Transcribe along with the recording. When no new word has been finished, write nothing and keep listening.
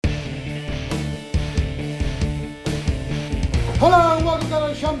Hello and welcome to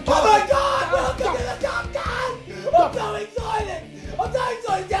the Shum Oh my God! Welcome to the Top Gun! I'm so excited! I'm so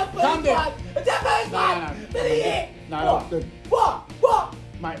excited! It's our Calm first down. one! It's our first one! No. For the year! No, What? the- What?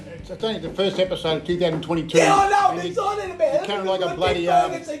 Mate, it's only the first episode of 2022. Yeah, I know! I'm And excited about it! kind of like a Look, bloody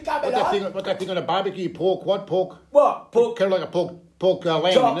Ferguson coming up. what's that thing on a barbecue? Pork? What pork? What? Pork? Kind of like a pork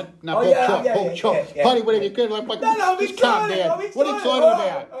lamb, Chop. isn't it? No, Oh, pork yeah, chop, yeah, pork yeah, chop. yeah. Bloody whatever you could like. No, I'm just calm excited! down. I'm excited! What are you excited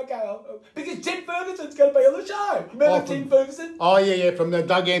about? Okay, because Tim Ferguson's going to be on the show. Remember Tim Ferguson? Oh yeah, from the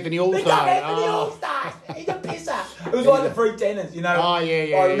Doug Anthony All The Star. Doug Anthony All-Stars. He's a pisser. It was like the three tenors, you know. Oh,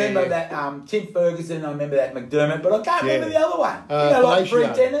 yeah. I remember that Tim Ferguson. I remember that McDermott, but I can't remember the other one. Like three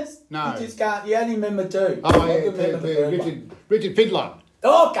Palacio. tenors. No. You just can't. You only remember two. Oh I yeah, can remember the third one. Richard Fiddler.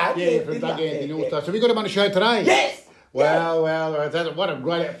 Oh, okay. Yeah, from Doug Anthony All Star. So we got him on the show today. Yes. Well,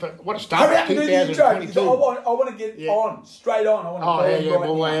 what a start Hurry to up and do the intro, 2022. because I want to get on, straight on. I want to Oh, call yeah, him yeah, right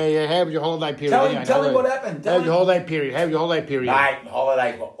well, now. yeah. How was your holiday period? Tell anyway? him what happened. How was your holiday period? Mate,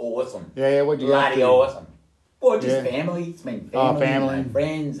 holidays were awesome. Yeah, what'd you get up Bloody to? awesome. Well, just Yeah. family. It's been family, Oh, family. and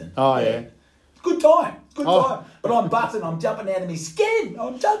friends. And, Oh, yeah. It's good time. Oh. Time. But I'm buzzing. I'm jumping out of my skin.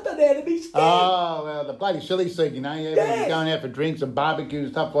 Oh, well, the bloody silly seed, you know. Yeah, Yes. going out for drinks and barbecues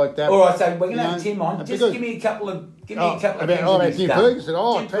and stuff like that. All right, so we're going You to know, have Tim on. Just because- give me a couple of things about that he's Tim done. Ferguson.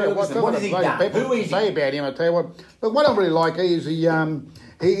 Oh, Tim I'll tell you what, Ferguson, what has he done? people Who is say he? about him. I tell you what. But what I really like is he's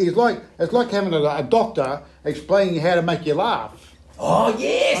like it's like having a doctor explaining how to make you laugh. Oh,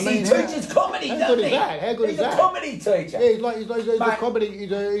 yes. I mean, he teaches comedy, how doesn't good he? is that? How good he's is a that? comedy teacher. Yeah, he's a Mate, comedy.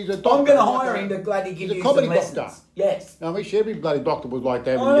 He's a doctor. I'm going to like hire a- him to gladly give he's a you comedy some lessons. doctor. Yes. I wish every bloody doctor was like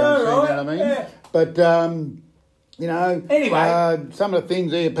that. I When you know, go and see, right? you know what I mean? Yeah. But, you know, Anyway. some of the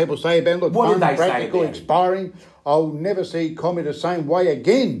things there people say about him, look, What did fun, they say practical, about him? inspiring. I'll never see comedy the same way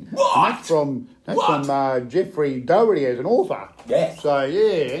again. What? And that's from Jeffrey Doherty as an author. Yes. So,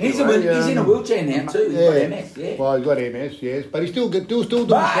 yeah. He's anyway, in a wheelchair now, too. He's got MS, yeah. Well, he's got MS, yes. But he's still doing Mate,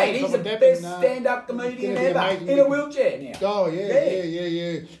 shows he's up the and best dapping, stand-up it's comedian gonna be ever. amazing. In a wheelchair now. Oh,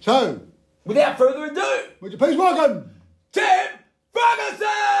 yeah. So, Without further ado, would you please welcome... Tim Ferguson!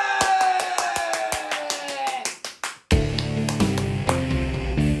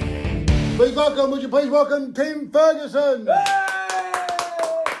 Would you please welcome Tim Ferguson?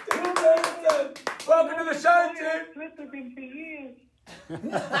 Hey! Tim Ferguson! Welcome to the show, Tim!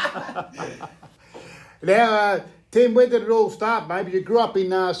 Now, Tim, where did it all start, mate? You grew up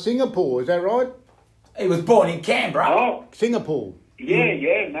in Singapore, is that right? He was born in Canberra. Oh, Singapore.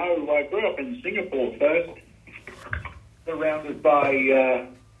 yeah. No, I grew up in Singapore first, surrounded by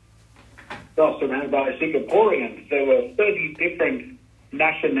Singaporeans. There were 30 different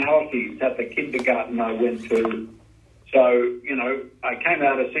nationalities at the kindergarten I went to. So, you know, I came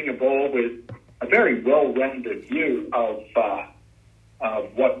out of Singapore with a very well-rounded view of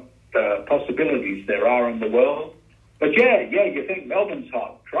what possibilities there are in the world. But yeah, you think Melbourne's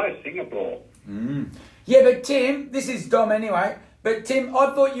hot. Try Singapore. Yeah, but Tim, this is Dom anyway. But Tim,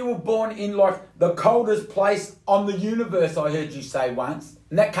 I thought you were born in like the coldest place on the universe, I heard you say once.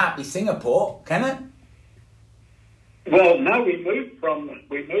 And that can't be Singapore, can it? Well, no, we moved from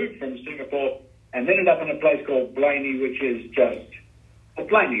Singapore and ended up in a place called Blaney, which is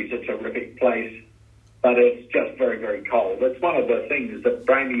Blaney's a terrific place, but it's just very, very cold. It's one of the things that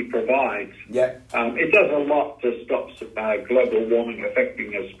Blaney provides. Yeah. It does a lot to stop global warming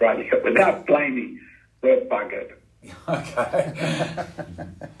affecting Australia. Without Blaney, we're buggered. Okay.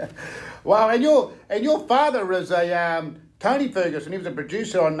 Well, and your father is a Tony Ferguson. He was a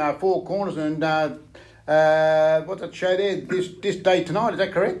producer on Four Corners and what's that show there? This Day Tonight. Is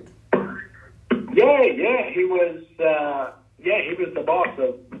that correct? Yeah. He was the boss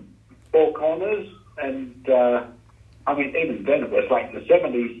of Four Corners, and I mean, even then it was like the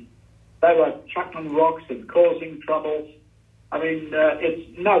 70s. They were chucking rocks and causing troubles. I mean,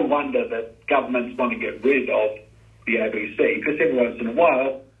 it's no wonder that governments want to get rid of the ABC, because every once in a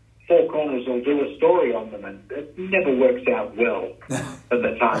while, Four Corners will do a story on them, and it never works out well for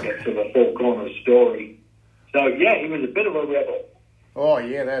the targets of a Four Corners story. So, yeah, he was a bit of a rebel. Oh,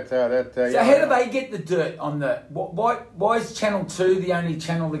 yeah, that's... So how do they get the dirt on the... Why is Channel 2 the only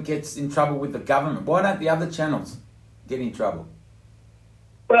channel that gets in trouble with the government? Why don't the other channels get in trouble?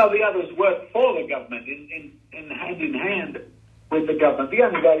 Well, the others work for the government in hand with the government. The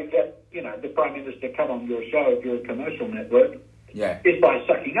only way to get, the Prime Minister come on your show if you're a commercial network is by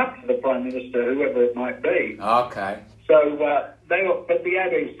sucking up to the Prime Minister, whoever it might be. Okay. So but the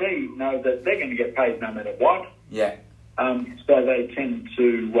ABC know that they're going to get paid no matter what. Yeah. So they tend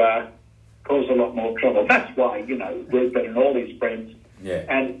to cause a lot more trouble. That's why, Rupert and all his friends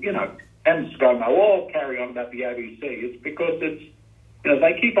and ScoMo all carry on about the ABC. It's because it's,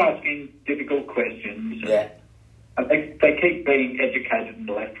 they keep asking difficult questions. Yeah. And they keep being educated in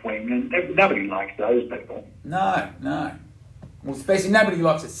the left wing, and nobody likes those people. No. Well, especially nobody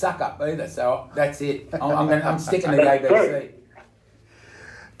likes a suck up either. So that's it. I'm sticking to the That's ABC. true.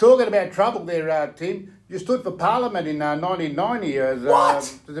 Talking about trouble there, Tim, you stood for Parliament in 1990 as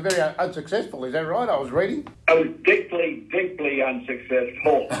What? very unsuccessful, is that right? I was reading. I was deeply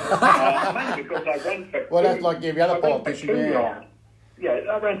unsuccessful. Mainly because I ran for... Well, that's like every other I ran for politician, Kooyong.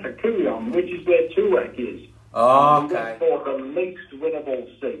 Yeah, I ran for Kooyong, which is where Tuwak is. Oh, We okay. went for the least winnable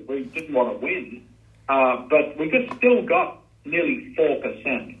seat. We didn't want to win, but we just still got nearly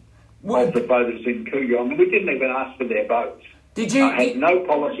 4% of the voters in Kooyong, and we didn't even ask for their votes. Did you? I had no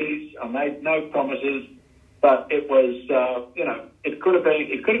policies. I made no promises, but it was, it could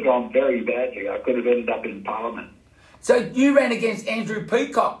have gone very badly. I could have ended up in Parliament. So you ran against Andrew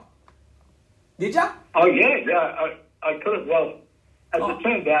Peacock, did you? Oh yeah. I could have. Well, as it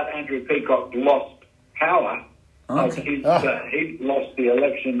turned out, Andrew Peacock lost power. Okay. He lost the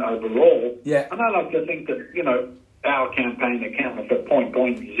election overall. Yeah. And I like to think that our campaign accounted for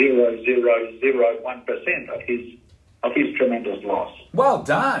 0.0001% of his tremendous loss. Well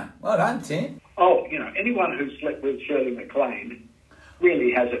done, Tim. Oh, anyone who slept with Shirley MacLaine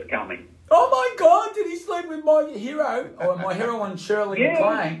really has it coming. Oh my God! Did he sleep with my hero or my heroine Shirley Yeah.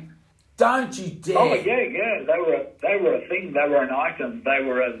 MacLaine? Don't you dare! Oh yeah. They were a thing. They were an item. They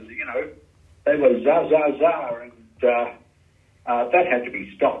were they were za, and that had to be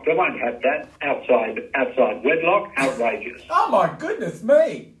stopped. I won't have that outside wedlock. Outrageous. Oh my goodness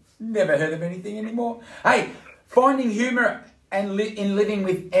me! Never heard of anything anymore. Hey, finding humour and in living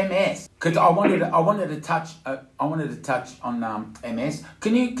with MS. Because I wanted to touch on MS.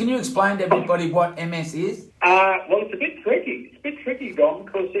 Can you explain to everybody what MS is? Well, it's a bit tricky. It's a bit tricky, Dom,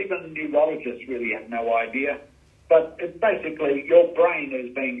 because even neurologists really have no idea. But it's basically your brain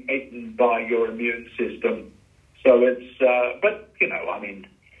is being eaten by your immune system. So it's,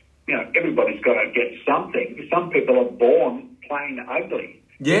 everybody's got to get something. Some people are born plain ugly.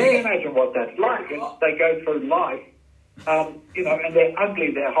 Yeah. You can imagine what that's like. And they go through life, and they're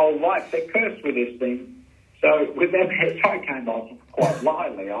ugly their whole life. They're cursed with this thing. So with MS, I came off quite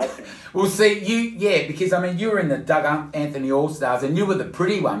lively, I think. Well, see, because you were in the Doug Anthony All Stars, and you were the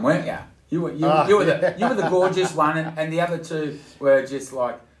pretty one, weren't you? You were the gorgeous one, and the other two were just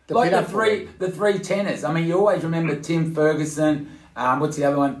like the three tenors. I mean, you always remember Tim Ferguson. What's the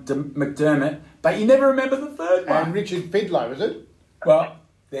other one? McDermott, but you never remember the third one. And Richard Fidlow, is it? Well,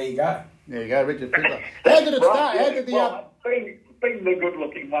 there you go. There you go, Richard Fidlow. How did it start? Yeah. How did the Being the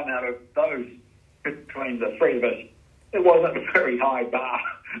good-looking one out of those between the three of us, it wasn't a very high bar.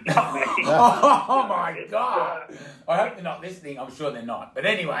 Oh my God! I hope they're not listening. I'm sure they're not. But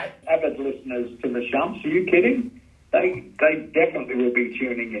anyway, Avid listeners to the Shumps, are you kidding? They definitely will be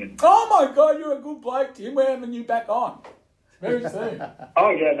tuning in. oh my God, you're a good bloke, Tim. We're having you back on very soon.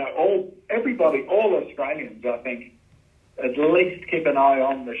 Oh yeah, no, all Australians, I think, at least keep an eye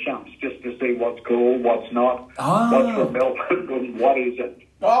on the Shumps just to see what's cool, what's not, what's from Melbourne, and what isn't.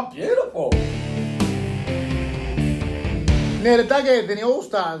 Oh, beautiful. Now, the Doug Anthony All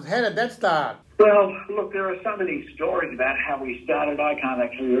Stars, how did that start? Well, look, there are so many stories about how we started. I can't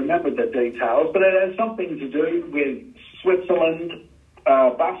actually remember the details, but it has something to do with Switzerland,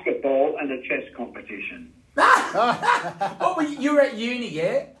 basketball, and a chess competition. You were at uni,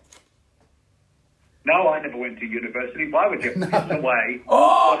 yeah? No, I never went to university. Why would you piss away?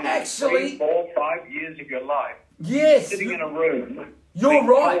 Oh, what is it, actually, 3, 4, 5 years of your life yes. sitting in a room. You're being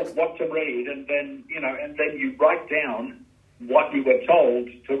right. told what to read, and then you write down what you were told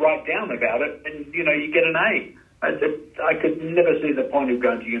to write down about it, and you get an A. I could never see the point of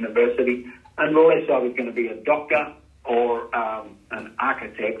going to university unless I was going to be a doctor or an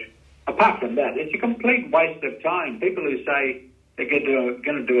architect. Apart from that, it's a complete waste of time. People who say they're going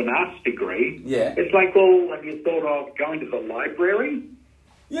to do an arts degree, Yeah. it's like, well, have you thought of going to the library?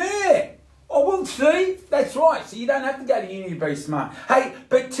 Yeah. Oh, well, see, that's right. So you don't have to go to uni to be smart. Hey,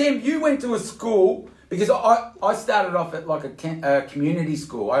 but Tim, you went to a school, because I started off at like a community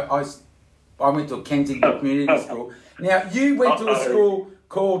school. I went to a Kensington community school. Now, you went to a school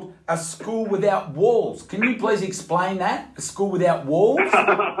called A School Without Walls. Can you please explain that? A school without walls?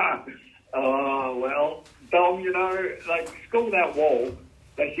 Oh, well, Dom, like School Without Walls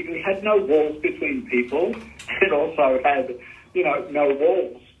basically had no walls between people. It also had, no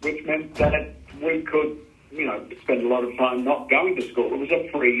walls, which meant that we could, spend a lot of time not going to school. It was a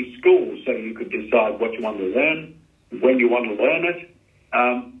free school, so you could decide what you wanted to learn, when you want to learn it.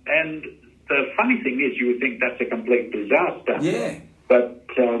 And the funny thing is, you would think that's a complete disaster. Yeah. But,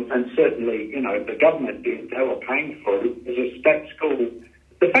 and certainly, the government did. They were paying for it. It was a state school.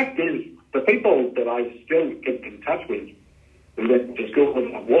 The fact is, the people that I still keep in touch with, who went to school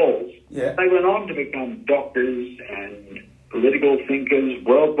with my walls, Yeah. they went on to become doctors and political thinkers,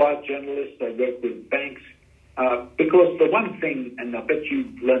 worldwide journalists. They worked with banks. Because the one thing, and I bet you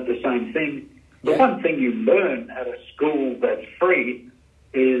learned the same thing, the Yeah. one thing you learn at a school that's free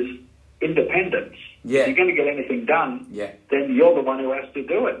is independence. Yeah. If you're going to get anything done, Yeah. then you're the one who has to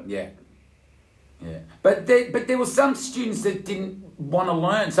do it. Yeah. Yeah. But there were some students that didn't want to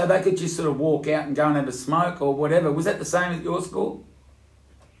learn, so they could just sort of walk out and go and have a smoke or whatever. Was that the same at your school?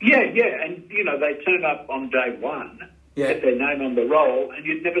 Yeah, and, they turn up on day one, Yeah. get their name on the roll, and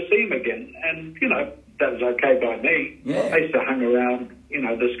you'd never see them again. And, that was okay by me. Yeah. I used to hang around,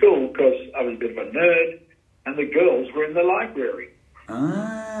 the school because I was a bit of a nerd, and the girls were in the library.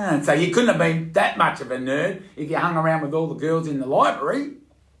 So you couldn't have been that much of a nerd if you hung around with all the girls in the library.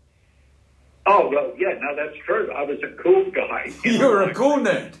 Oh, well, yeah, no, that's true. I was a cool guy. You were a cool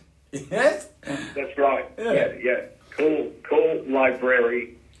nerd. Yes? That's right. Yeah. Yeah. Cool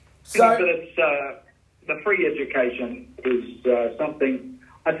library. So- But it's, the free education is something.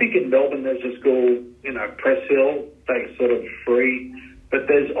 I think in Melbourne there's a school, Press Hill, they're sort of free. But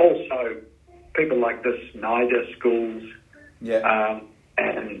there's also people like the Snyder schools. Yeah.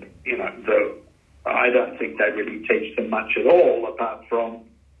 And, I don't think they really teach them much at all apart from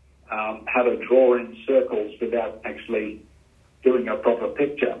how to draw in circles without actually doing a proper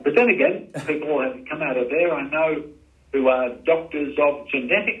picture. But then again, people have come out of there, I know, who are doctors of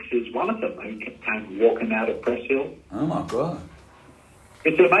genetics is one of them who came walking out of Press Hill. Oh, my God.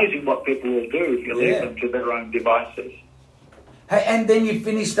 It's amazing what people will do if you leave Yeah. them to their own devices. Hey, and then you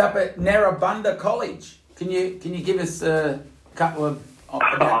finished up at Narrabundah College. Can you give us a couple of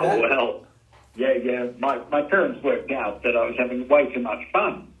about that? Well, yeah. My parents worked out that I was having way too much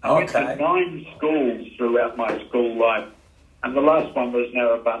fun. I went Okay. to 9 schools throughout my school life, and the last one was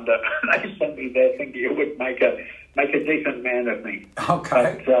Narrabundah. They sent me there thinking it would make a decent man of me.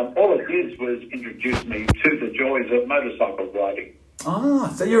 Okay. But all it did was introduce me to the joys of motorcycle riding.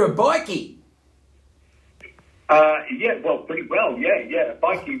 Oh, so you're a bikie. Yeah, well, pretty well, yeah.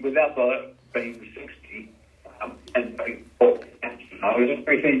 Biking without being 60 and being 40.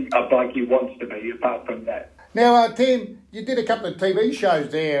 Everything a bikie wants to be apart from that. Now, Tim, you did a couple of TV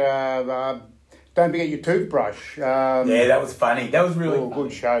shows there. Don't forget your toothbrush. Yeah, that was funny. That was really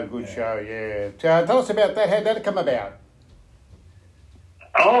funny. Good show, yeah. Tell us about that. How did that come about?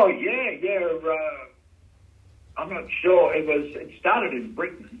 Oh, yeah. I'm not sure. It started in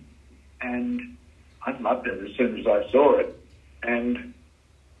Britain, and I loved it as soon as I saw it. And,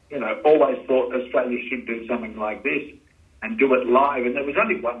 always thought Australia should do something like this and do it live. And there was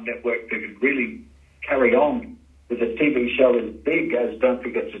only one network that could really carry on with a TV show as big as Don't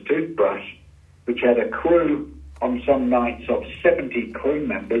Forget Your Toothbrush, which had a crew on some nights of 70 crew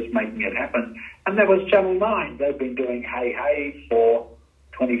members making it happen. And there was Channel 9. They've been doing Hey Hey for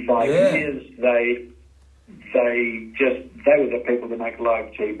 25 Yeah. years. They were the people to make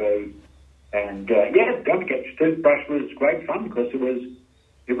live TV. And, Don't Forget Your Toothbrush was great fun because it was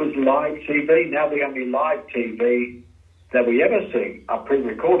live TV. Now the only live TV that we ever see are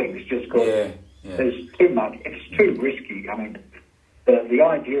pre-recordings just because there's too much. It's too risky. I mean, the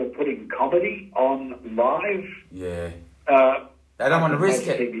idea of putting comedy on live. Yeah. They don't want to risk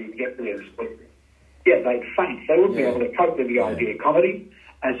it. Yeah, they'd faint. They wouldn't be able to cope with the idea of comedy,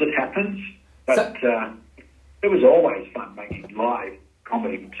 as it happens. But it was always fun making live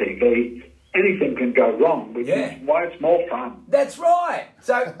comedy TV. Anything can go wrong, which is why it's more fun. That's right.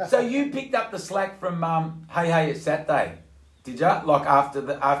 So you picked up the slack from Hey Hey It's Saturday, did you? Like after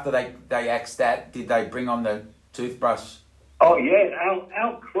they axed that, did they bring on the toothbrush? Oh yeah,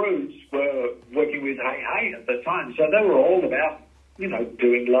 our crews were working with Hey Hey at the time, so they were all about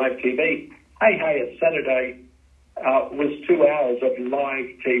doing live TV. Hey Hey It's Saturday was 2 hours of live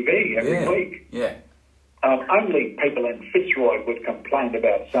TV every week. Yeah. Only people in Fitzroy would complain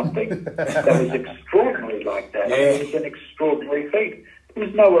about something that was extraordinary like that. Yeah. It was an extraordinary feat. There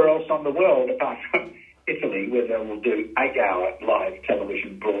was nowhere else on the world apart from Italy where they will do 8-hour live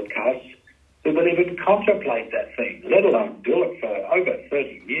television broadcasts who would even contemplate that thing, let alone do it for over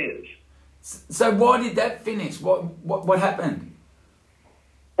 30 years. So why did that finish? What happened?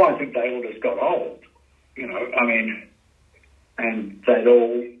 Well, I think they all just got old, and they'd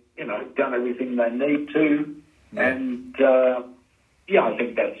all, done everything they need to. Yeah. And, I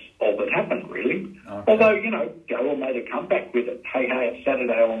think that's all that happened, really. Okay. Although, Darryl made a comeback with it. Hey Hey It's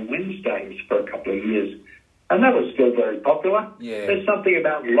Saturday on Wednesdays for a couple of years. And that was still very popular. Yeah. There's something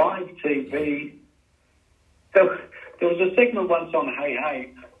about live TV. There was a segment once on Hey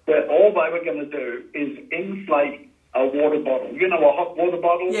Hey where all they were going to do is inflate a water bottle. You know, a hot water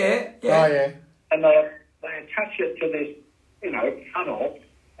bottle? Yeah. Oh, yeah. And they attach it to this, funnel,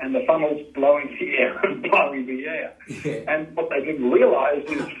 and the funnel's blowing the air and blowing the air. Yeah. And what they didn't realise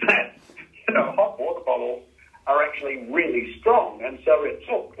is that, hot water bottles are actually really strong, and so it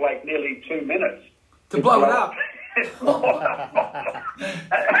took like nearly 2 minutes To blow it up.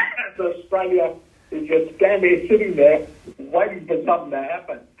 So Australia is just standing, sitting there, waiting for something to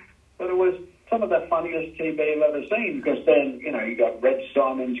happen. But it was some of the funniest TV I've ever seen, because then, you got Red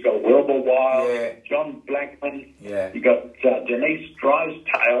Simons, you got Wilbur Wilde, Yeah. John Blackman, Yeah. you got Denise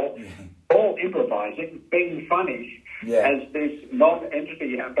Drysdale, all improvising, being funny Yeah. as this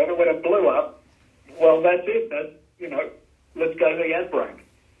non-entity. But when it blew up, well, that's it. Let's go to the ad break.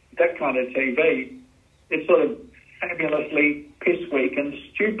 That kind of TV, it's sort of fabulously piss-weak and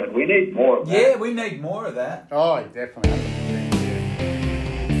stupid. We need more of that. Yeah, we need more of that. Oh, definitely. 100%,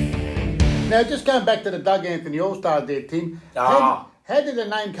 yeah. Now, just going back to the Doug Anthony All-Stars there, Tim. Ah. How did the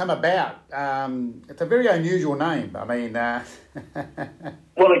name come about? It's a very unusual name. I mean... Well,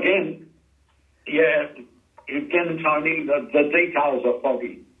 again, Tony, the details are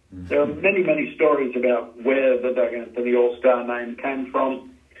foggy. Mm-hmm. There are many, many stories about where the Doug Anthony All-Star name came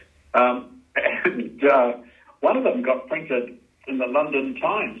from. And one of them got printed in the London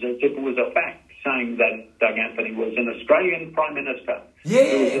Times as if it was a fact, saying that Doug Anthony was an Australian Prime Minister. Yeah.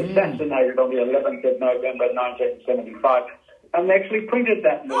 He was assassinated on the 11th of November 1975. And they actually printed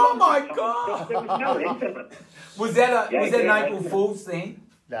that in the Oh, London my Times, God. because there was no internet. Was that Yeah, an yeah. April Fool's thing?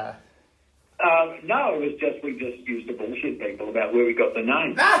 Nah. No, it was we just used to bullshit people about where we got the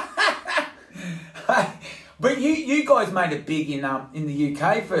name. But you guys made it big in the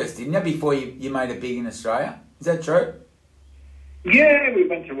UK first, didn't you? Before you made it big in Australia. Is that true? Yeah, we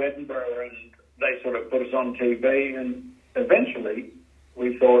went to Edinburgh and they sort of put us on TV, and eventually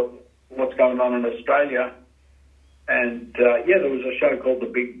we thought, what's going on in Australia? And there was a show called The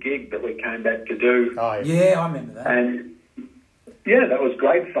Big Gig that we came back to do. Oh, Yeah, I remember that. And yeah, that was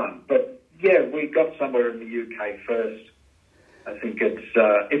great fun. But yeah, we got somewhere in the UK first. I think it's,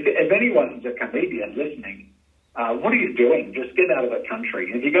 if anyone's a comedian listening, what are you doing? Just get out of the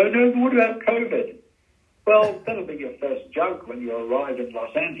country. And you go, no, what about COVID? Well, that'll be your first joke when you arrive in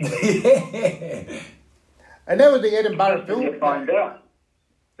Los Angeles. Yeah. And that was the Edinburgh First thing film. you find out.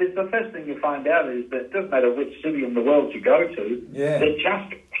 The first thing you find out is that it doesn't matter which city in the world you go to, Yeah. they're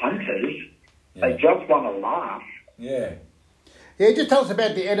just punters. Yeah. They just want to laugh. Yeah. Yeah, just tell us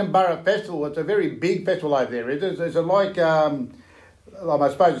about the Edinburgh Festival. It's a very big festival over there. Is it like, I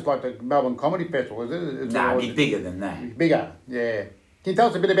suppose it's like the Melbourne Comedy Festival, is it? Nah, it'd be bigger than that. Bigger, yeah. Can you tell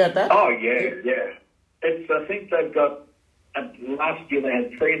us a bit about that? Oh, yeah. I think they've got, last year they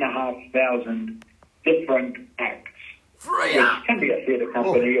had 3,500 different acts. Free Which up. can be a theatre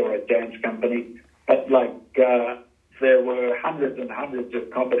company or a dance company, but there were hundreds and hundreds of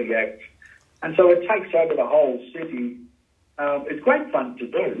comedy acts. And so it takes over the whole city. It's great fun to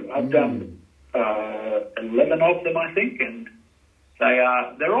do. I've done 11 of them, I think, and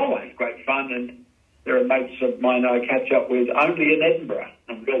they're always great fun. And there are mates of mine I catch up with only in Edinburgh,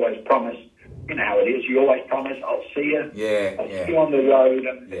 and we always promise, you know how it is, you always promise, I'll see you. I'll see you on the road,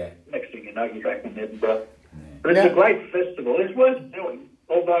 and next thing you know, you're back in Edinburgh. But it's a great festival. It's worth doing.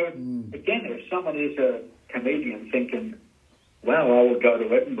 Although, again, if someone is a comedian thinking, well, I will go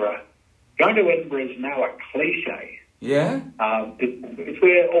to Edinburgh, going to Edinburgh is now a cliche. Yeah? It's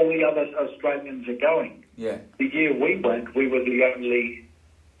where all the other Australians are going. Yeah. The year we went, we were the only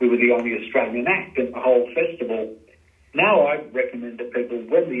Australian act in the whole festival. Now I recommend to people,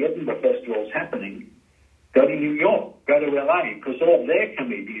 when the Edinburgh Festival is happening, go to New York, go to LA, because all their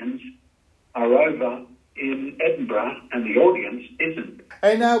comedians are over in Edinburgh and the audience isn't.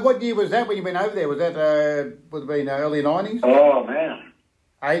 And what year was that when you went over there? Was that, would have been early 90s? Oh, man.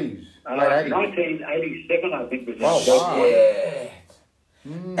 80s? Late 80s? 1987, I think, was the Oh, first wow. one. Yeah.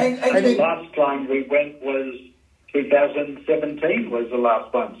 And And the then- last time we went was 2017 was the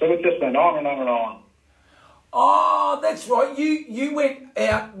last one. So it just went on and on and on. Oh, that's right. You went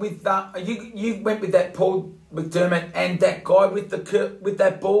out with you went with that Paul McDermott and that guy with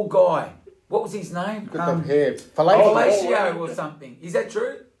that bald guy. What was his name? Got the hair. Palacio or something. Is that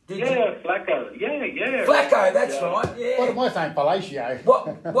true? Yeah, Flacco. Yeah. Flacco, that's right. What Yeah. am I saying? Palacio.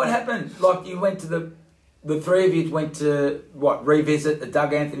 What happened? Like you went to the three of you went to revisit the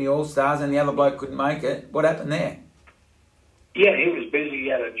Doug Anthony All Stars, and the other bloke couldn't make it. What happened there? Yeah, he was busy. He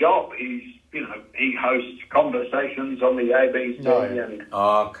had a job. He hosts conversations on the ABC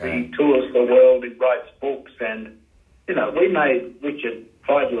Oh, okay. he tours the world. He writes books, and we made Richard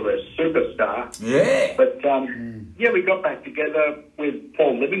Fiedler a superstar. Yeah. But, yeah, we got back together with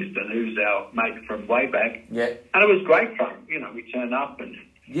Paul Livingston, who's our mate from way back. Yeah. And it was great fun. You know, we turned up and...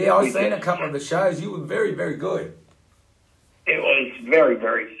 Yeah, I've seen a couple of the shows. You were very, very good. It was very,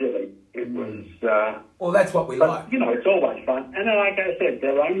 very silly. It was... Well, that's what we but, like. you know, it's always fun. And like I said,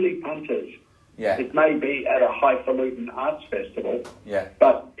 they're only punters. Yeah. It may be at a highfalutin arts festival. Yeah.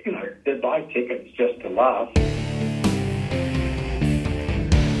 But, you know, they buy tickets just to laugh.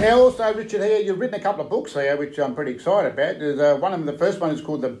 Now, also, Richard, here you've written a couple of books here, which I'm pretty excited about. There's one of them. The first one is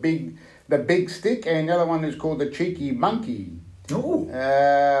called The Big Stick, and the other one is called The Cheeky Monkey. Ooh.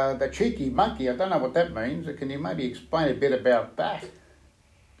 The Cheeky Monkey. I don't know what that means. Can you maybe explain a bit about that?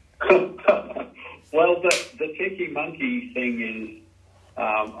 Well, the Cheeky Monkey thing is,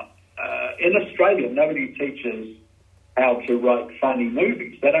 in Australia, nobody teaches how to write funny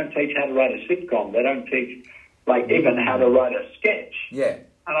movies. They don't teach how to write a sitcom. They don't teach, even how to write a sketch. Yeah.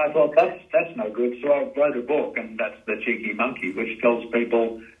 And I thought, that's no good. So I wrote a book, and that's The Cheeky Monkey, which tells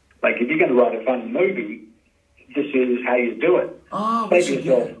people, if you're going to write a funny movie, this is how you do it. Oh, Save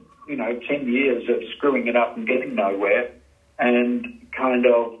yourself, 10 years of screwing it up and getting nowhere. And kind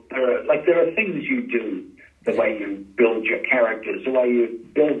of, there are things you do, the way you build your characters, the way you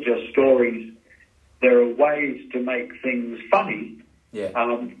build your stories. There are ways to make things funny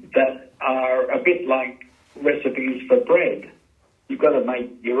that are a bit like recipes for bread. You've got to make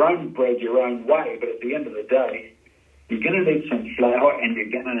your own bread your own way, but at the end of the day, you're going to need some flour and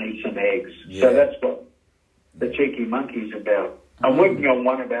you're going to need some eggs. Yeah. So that's what The Cheeky Monkey's about. I'm working on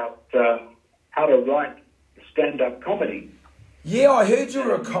one about how to write stand-up comedy. Yeah, I heard you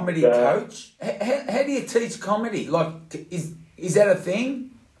were a comedy coach. How do you teach comedy? Is that a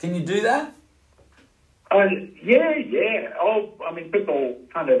thing? Can you do that? Yeah. Oh, I mean, people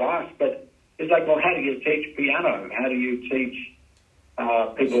kind of ask, but it's like, well, how do you teach piano? How do you teach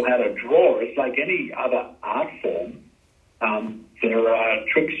people how to draw? It's like any other art form. There are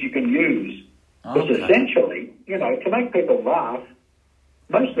tricks you can use. Okay. Because essentially, to make people laugh,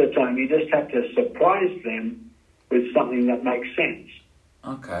 most of the time you just have to surprise them with something that makes sense.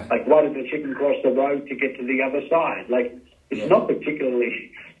 Okay. Like, why did the chicken cross the road to get to the other side? It's not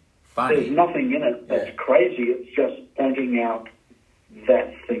particularly... Funny. There's nothing in it that's crazy. It's just pointing out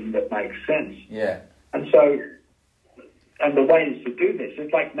that thing that makes sense. Yeah. And the ways to do this,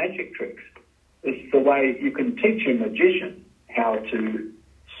 it's like magic tricks. It's the way you can teach a magician how to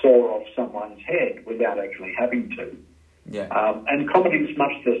saw off someone's head without actually having to. Yeah. And comedy is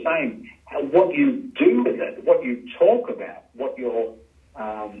much the same. What you do with it, what you talk about, what your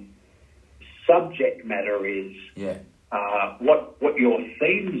subject matter is, what your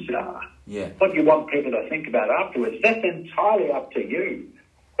themes are, what you want people to think about afterwards, that's entirely up to you.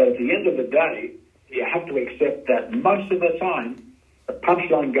 But at the end of the day, you have to accept that most of the time, the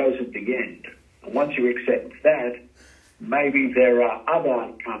punchline goes at the end. And once you accept that, maybe there are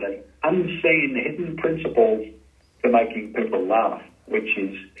other kind of unseen, hidden principles to making people laugh,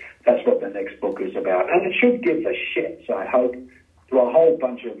 that's what the next book is about. And it should give the shits, I hope, to a whole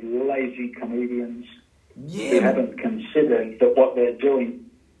bunch of lazy comedians who haven't considered that what they're doing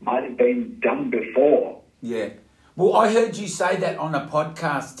might have been done before. Yeah. Well, I heard you say that on a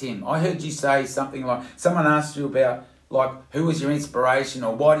podcast, Tim. I heard you say something like, someone asked you about, who was your inspiration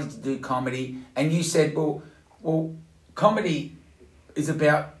or why did you do comedy? And you said, well, comedy is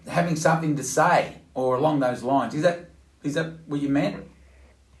about having something to say or along those lines. Is that what you meant?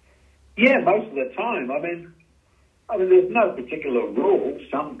 Yeah, most of the time. I mean, there's no particular rule.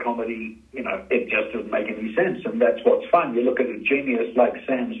 Some comedy, it just doesn't make any sense, and that's what's fun. You look at a genius like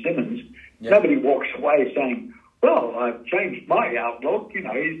Sam Simmons, nobody walks away saying, well, I've changed my outlook.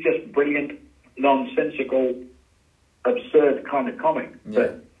 He's just brilliant, nonsensical, absurd kind of comic. Yeah.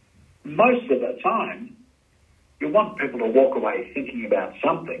 But most of the time, you want people to walk away thinking about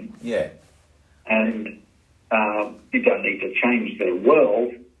something. Yeah. And you don't need to change their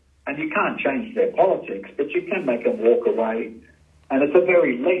world, and you can't change their politics, but you can make them walk away, and at the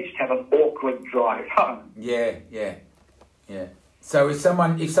very least have an awkward drive home. Yeah. So if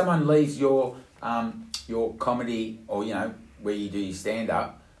someone leaves your comedy or where you do your stand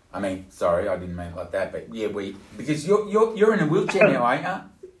up, I mean, sorry, I didn't mean it like that, but because you're in a wheelchair now, ain't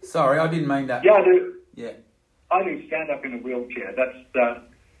you? Sorry, I didn't mean that. Yeah, I do. Yeah. I do stand up in a wheelchair.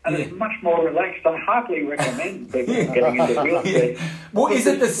 It's much more relaxed. I hardly recommend people getting into a wheelchair. Well, is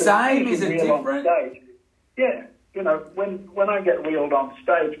it the same? Is it different? Yeah. When I get wheeled on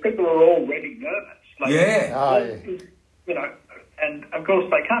stage, people are already nervous. And of course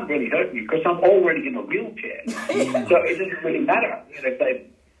they can't really hurt me because I'm already in a wheelchair. So it doesn't really matter if they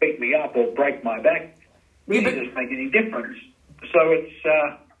beat me up or break my back. Really doesn't make any difference. so it's.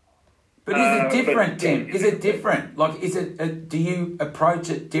 But is it different, but, Tim? yeah, Is it different? Like, is it? Do you approach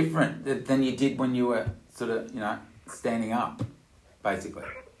it different than you did when you were sort of, standing up, basically?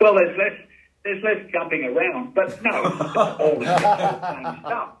 Well, there's less jumping around, but no, it's all the same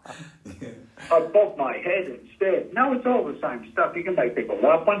stuff. I bob my head instead. No, it's all the same stuff. You can make people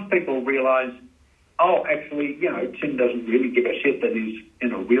laugh. Once people realise, oh, actually, Tim doesn't really give a shit that he's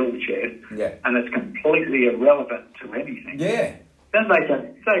in a wheelchair, and it's completely irrelevant to anything. Yeah. Then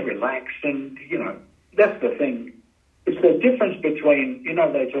they relax, and that's the thing. It's the difference between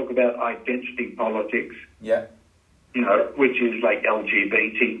they talk about identity politics. Yeah. Which is like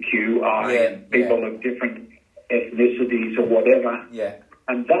LGBTQI and people of different ethnicities or whatever. Yeah.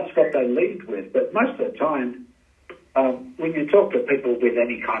 And that's what they lead with. But most of the time, when you talk to people with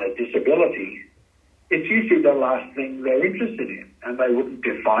any kind of disability, it's usually the last thing they're interested in, and they wouldn't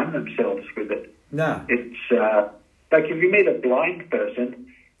define themselves with it. No. It's like if you meet a blind person,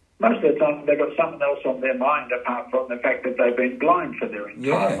 most of the time they've got something else on their mind apart from the fact that they've been blind for their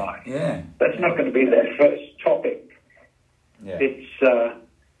entire life. Yeah. That's not going to be their first topic. Yeah. It's,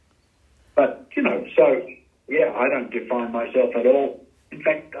 but, so, I don't define myself at all. In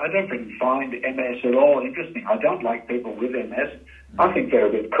fact, I don't even find MS at all interesting. I don't like people with MS. I think they're a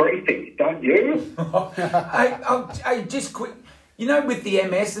bit creepy, don't you? I just quick, with the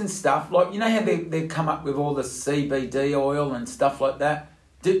MS and stuff, like, how they come up with all the CBD oil and stuff like that?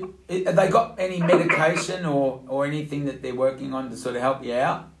 Have they got any medication or anything that they're working on to sort of help you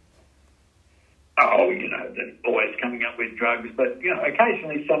out? Oh, they're always coming up with drugs, but,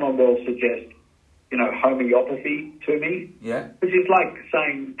 occasionally someone will suggest, homeopathy to me. Yeah. Which is like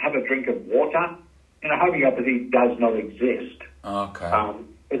saying, have a drink of water. Homeopathy does not exist. Okay.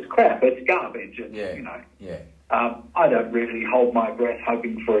 It's crap, it's garbage. I don't really hold my breath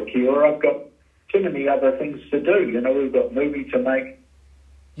hoping for a cure. I've got too many other things to do. We've got movie to make.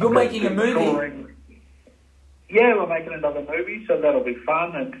 You're making a movie? Touring. Yeah, we're making another movie, so that'll be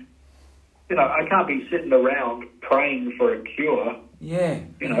fun. And, I can't be sitting around praying for a cure. Yeah.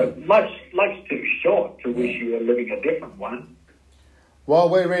 Life's too short to wish you were living a different one. Well,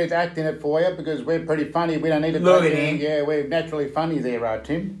 we're ready to act in it for you because we're pretty funny. We don't need to Look take at it in. him. Yeah, we're naturally funny there,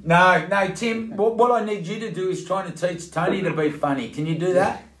 Tim. No, Tim, what I need you to do is trying to teach Tony to be funny. Can you do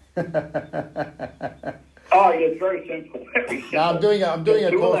that? Oh, yeah, it's very simple. Very simple. No, I'm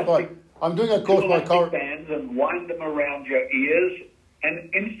doing a course by Coral bands and wind them around your ears,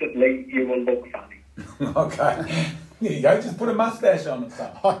 and instantly you will look funny. Okay. There you go. Just put a mustache on or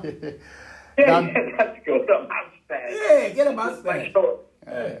something. Yeah, that's good. A mustache. Yeah, get a mustache. Sure.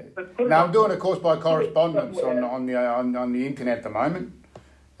 No, I'm doing a course by correspondence on the internet at the moment.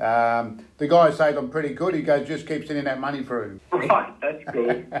 The guy says I'm pretty good. He goes, just keep sending that money through. Right, that's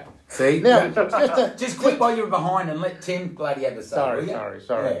good. See? Now, just quit while you're behind and let Tim bloody have a say. Sorry.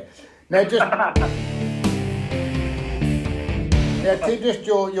 Yeah. Now, Tim, just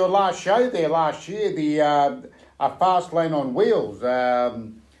your last show there last year, the a Fast Lane on Wheels.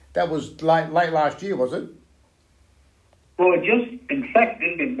 That was late last year, was it? Well, in fact,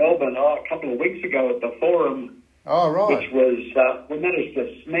 in Melbourne a couple of weeks ago at the Forum. Oh, right. Which was, we managed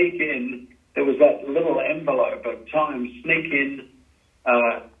to sneak in. There was that little envelope of time, sneak in,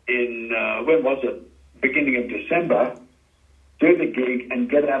 when was it? Beginning of December, do the gig and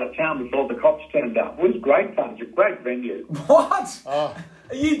get out of town before the cops turned up. It was great fun. It's a great venue. What? Oh.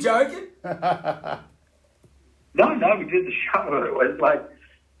 Are you joking? No, we did the show. It was like,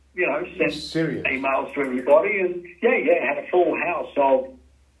 sent Serious. emails to everybody and, had a full house of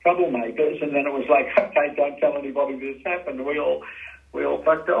troublemakers, and then it was like, okay, don't tell anybody this happened. We all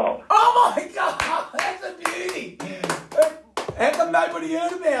fucked off. Oh my God, that's a beauty. How come nobody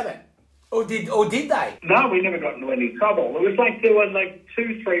heard about it? Or did they? No, we never got into any trouble. It was like there were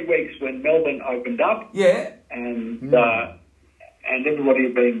 2-3 weeks when Melbourne opened up. Yeah. And everybody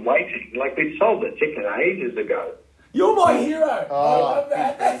had been waiting. Like we sold the ticket ages ago. You're my hero. Oh. I love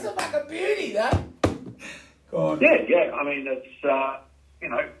that. That's a fucking beauty, that. Go on. Yeah. I mean, it's,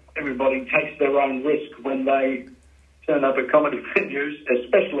 everybody takes their own risk when they turn up at comedy venues,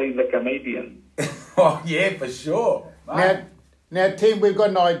 especially the comedian. Oh, yeah, for sure. Now, Tim, we've got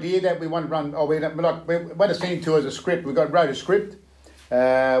an idea that we want to run. We want to send it to as a script. Wrote a script.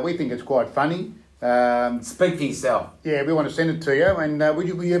 We think it's quite funny. Speak for yourself. Yeah, we want to send it to you. And will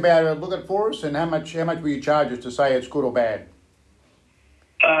you be able to look at it for us? And how much will you charge us to say it's good or bad?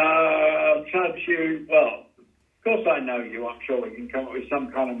 I'll charge you. Well, of course I know you. I'm sure we can come up with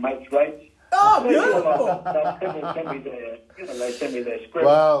some kind of mates rates. Oh, beautiful. People send me they send me their script.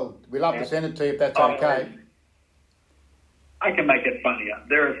 Well, we'd love to send it to you if that's okay. I can make it funnier.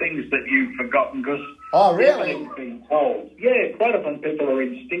 There are things that you've forgotten because Oh, really? you've been told. Yeah, quite often people are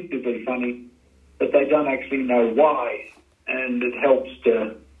instinctively funny, but they don't actually know why, and it helps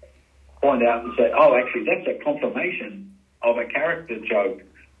to point out and say, oh, actually, that's a confirmation of a character joke.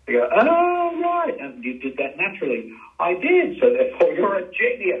 You go, oh, right, and you did that naturally. I did, so therefore you're a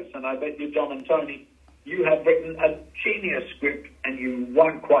genius. And I bet you, John and Tony, you have written a genius script and you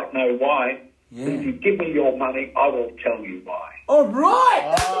won't quite know why. Yeah. If you give me your money, I will tell you why. Oh, right.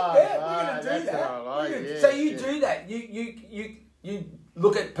 That's Oh, a bet. We're right, going to do that's that. what I like, We're gonna- yeah, so you yeah. do that. You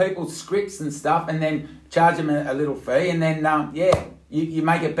look at people's scripts and stuff and then charge them a little fee and then, you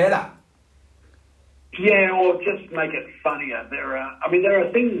make it better. Yeah, or just make it funnier. There are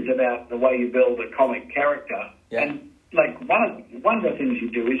things about the way you build a comic character, Yeah. and like one of the things you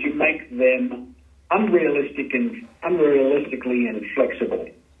do is you make them unrealistically inflexible.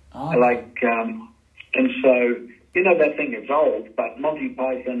 Oh. And so that thing is old, but Monty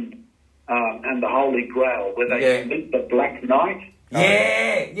Python and the Holy Grail, where they meet the Black Knight.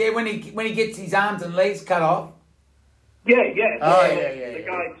 Yeah, when he gets his arms and legs cut off. Yeah. Oh, The yeah.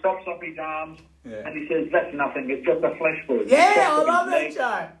 guy chops off his arms. Yeah. And he says, that's nothing, it's just a flesh wound. Yeah, I love that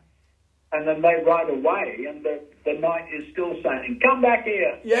show. And then they ride away, and the knight is still saying, come back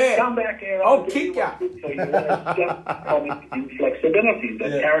here. Yeah. Come back here. I'll kick ya. So it's just comic inflexibility. The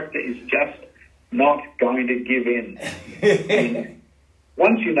Yeah. character is just not going to give in. And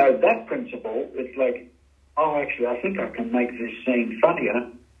once you know that principle, it's like, oh, actually, I think I can make this scene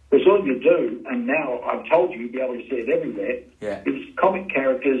funnier. Because all you do, and now I've told you, you'll be able to see it everywhere, is comic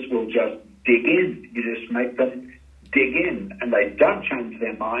characters will just dig in. You just make them dig in, and they don't change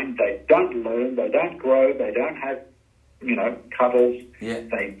their mind. They don't learn. They don't grow. They don't have, cuddles. Yeah.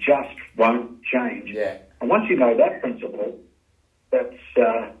 They just won't change. Yeah. And once you know that principle, that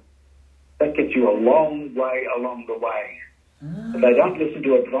gets you a long way along the way. If they don't listen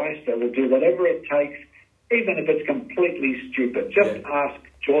to advice, they will do whatever it takes, even if it's completely stupid. Just ask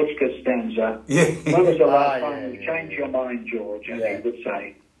George Costanza, Yeah. when was the last Ah, time you yeah, changed your mind, George? And Yeah. he would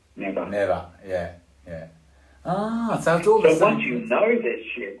say, never. Never, yeah. Ah, so it's all the So same. once you know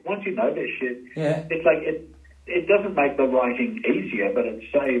this shit, Yeah. it's like it doesn't make the writing easier, but it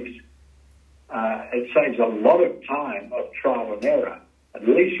saves a lot of time of trial and error. At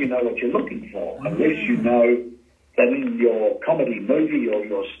least you know what you're looking for. At least you know that in your comedy movie or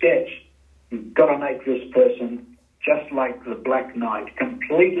your sketch, you've got to make this person just like the Black Knight,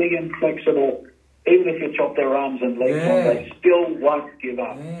 completely inflexible. Even if you chop their arms and legs off, they still won't give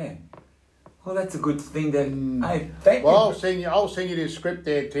up. Yeah. Well, that's a good thing then. Hey, thank Well, you. I'll send you this script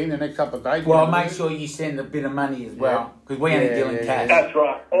there, Tim, the next couple of days. Well, make sure you send a bit of money as well, because we only deal in cash. That's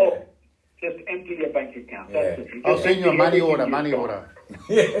right. Or just empty your bank account. That's it. I'll Just send you a empty money everything order, you've money got. order.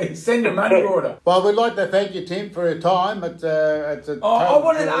 Yeah, send a money order. Well, we'd like to thank you, Tim, for your time. It's a I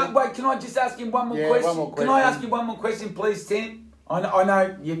wanted to wait. Can I just ask you one more Yeah, question? one more Can I question. ask you one more question, please, Tim? I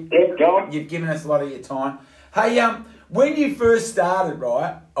know you've John. given us a lot of your time. Hey, when you first started,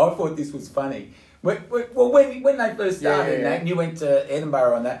 right? I thought this was funny. When they first started Yeah. and you went to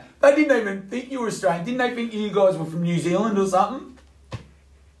Edinburgh on that, they didn't even think you were Australian. Didn't they think you guys were from New Zealand or something?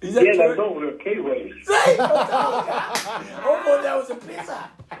 Is that Yeah, true? they thought we were Kiwis. See? I thought that was a pisser.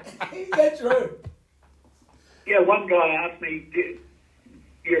 Is that true? Yeah, one guy asked me,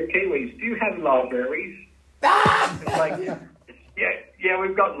 you're Kiwis, do you have libraries? It's like, yeah,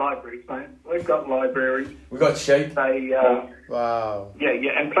 we've got libraries, mate. We've got libraries. We got sheep. They, Wow. yeah,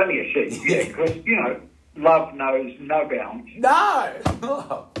 and plenty of sheep. Yeah, because, love knows no bounds. No.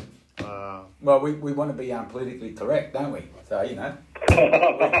 Oh. Wow. Well, we want to be politically correct, don't we? So,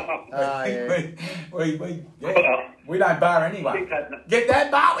 Ah, yeah. we don't bar anyone. We've had no- Get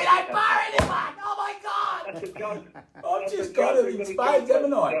that bar? We don't bar anyone. Oh my God! That's a joke. I've That's just a got joke. it in We've spades, got a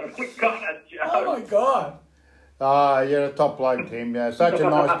haven't I? joke. We've got a joke. Oh my God! Ah, you're a top bloke, Tim. Yeah, such a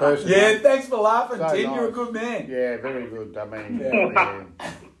nice person. Yeah, mate. thanks for laughing, So Tim. You're a nice. good man. Yeah, very good. I mean,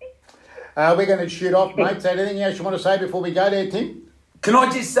 Yeah. we're going to shoot off, mate. Is there anything else you want to say before we go there, Tim? Can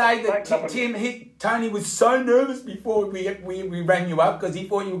I just say that Thanks, Tony was so nervous before we rang you up because he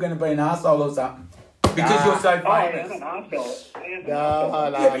thought you were going to be an arsehole or something. Because you're so Oh, I am famous. an arsehole. I am an No,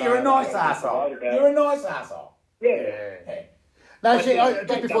 arsehole. no, Yeah, but you're a nice no. arsehole. You're a nice arsehole. Yeah. Yeah. No, see,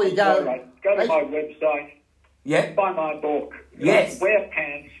 just before you go, Go to my website, Yeah? buy my book. Yes. Wear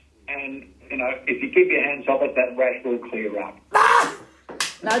pants, and, if you keep your hands off it, that rash will clear up.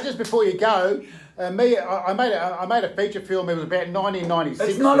 no, just before you go, I made a feature film. It was about 1996.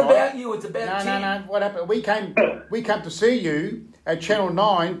 It's not right? about you, it's about Tim. No. What happened? We came to see you at Channel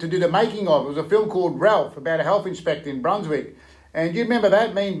 9 to do the making of. It was a film called Ralph about a health inspector in Brunswick. And do you remember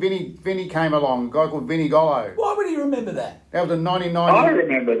that? Me and Vinny came along, a guy called Vinny Gollo. Why would he remember that? That was in I 1990.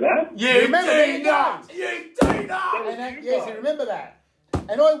 remember that. You remember do that? not! You do not! And yes, I remember that.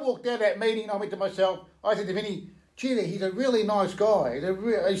 And I walked out of that meeting, I went to myself, I said to Vinny, gee, he's a really nice guy.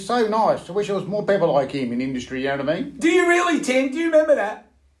 He's so nice. I wish there was more people like him in industry, you know what I mean? Do you really, Tim? Do you remember that?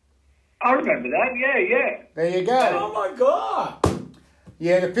 I remember that. Yeah. There you go. Oh my God!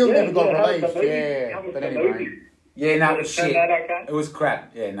 Yeah, the film never got how was released, the movie? yeah. How was But the anyway. movie? Yeah, no, it Did was it turn shit. out okay? It was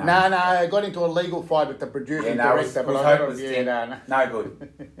crap. Yeah, no. No, I got into a legal fight with the producer Yeah, and no, it was, director. it was I hopeless, Tim. No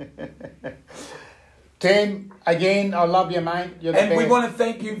good. Tim, again, I love you, mate. You're the And we best. want to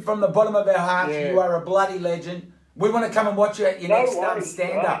thank you from the bottom of our hearts. Yeah. You are a bloody legend. We want to come and watch you at your No next worries,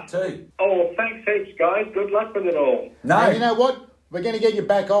 stand-up too. Oh, thanks heaps, guys. Good luck with it all. No. And you know what? We're going to get you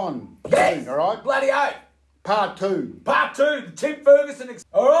back on. Yes! All right? Bloody oath. Part 2. Part 2, the Tim Ferguson.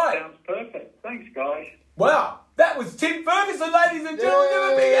 All right. Sounds perfect. Thanks, guys. Wow. That was Tim Ferguson, ladies and gentlemen. Give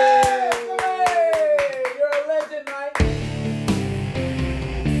him a big hand. Hey, you're a legend, mate.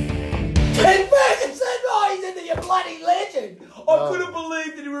 Tim Ferguson, oh, he's into your bloody legend. I couldn't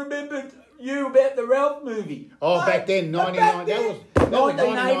believe that he remembered you about the Ralph movie. Oh, Mate, back then, back 99. then. That was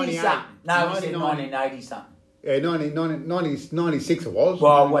 1980 1998. something. No, we said 1990. 1980 something. Yeah, 96 it was.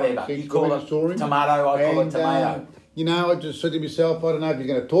 Well, whatever. 96 You call when I it saw him. tomato, I call it tomato. You know, I just said to myself, I don't know if he's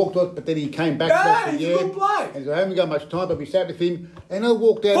going to talk to us, but then he came back. No, to us he's a again, good bloke. And so I haven't got much time, but we sat with him, and I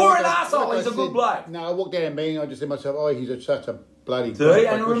walked out. For an I- arsehole, I he's a good said- bloke. No, I walked out of a meeting, I just said to myself, oh, he's such a bloody See, bloke. and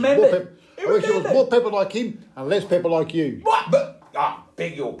I wish remember- more people- he I wish there was remembered. more people like him and less people like you. What? But,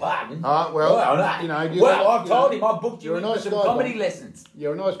 beg your pardon. Well, you know, I've told him I booked you you're a in nice for some guy, comedy Don. lessons.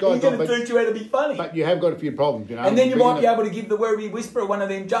 You're a nice guy, He's Don, going to teach you how to be funny. but you have got a few problems, you know. And then you But, might be know- able to give the Werribee Whisperer one of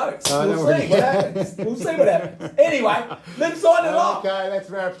them jokes. Oh, We'll no see worries. what happens. We'll see what happens. Anyway, let's sign it off. Okay, that's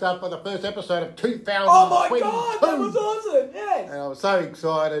wraps up for the first episode of 2022. Oh my God, that was awesome. Yes. And I'm so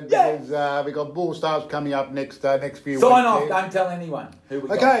excited Yeah. because we got more stars coming up next few weeks. Sign off. here. Don't tell anyone who we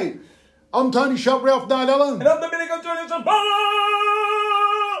got. Okay, I'm Tony Shop, Ralph Nardella, And I'm Domenico Johnson.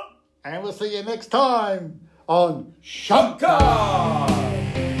 and we'll see you next time on Shopcast. Shopcast.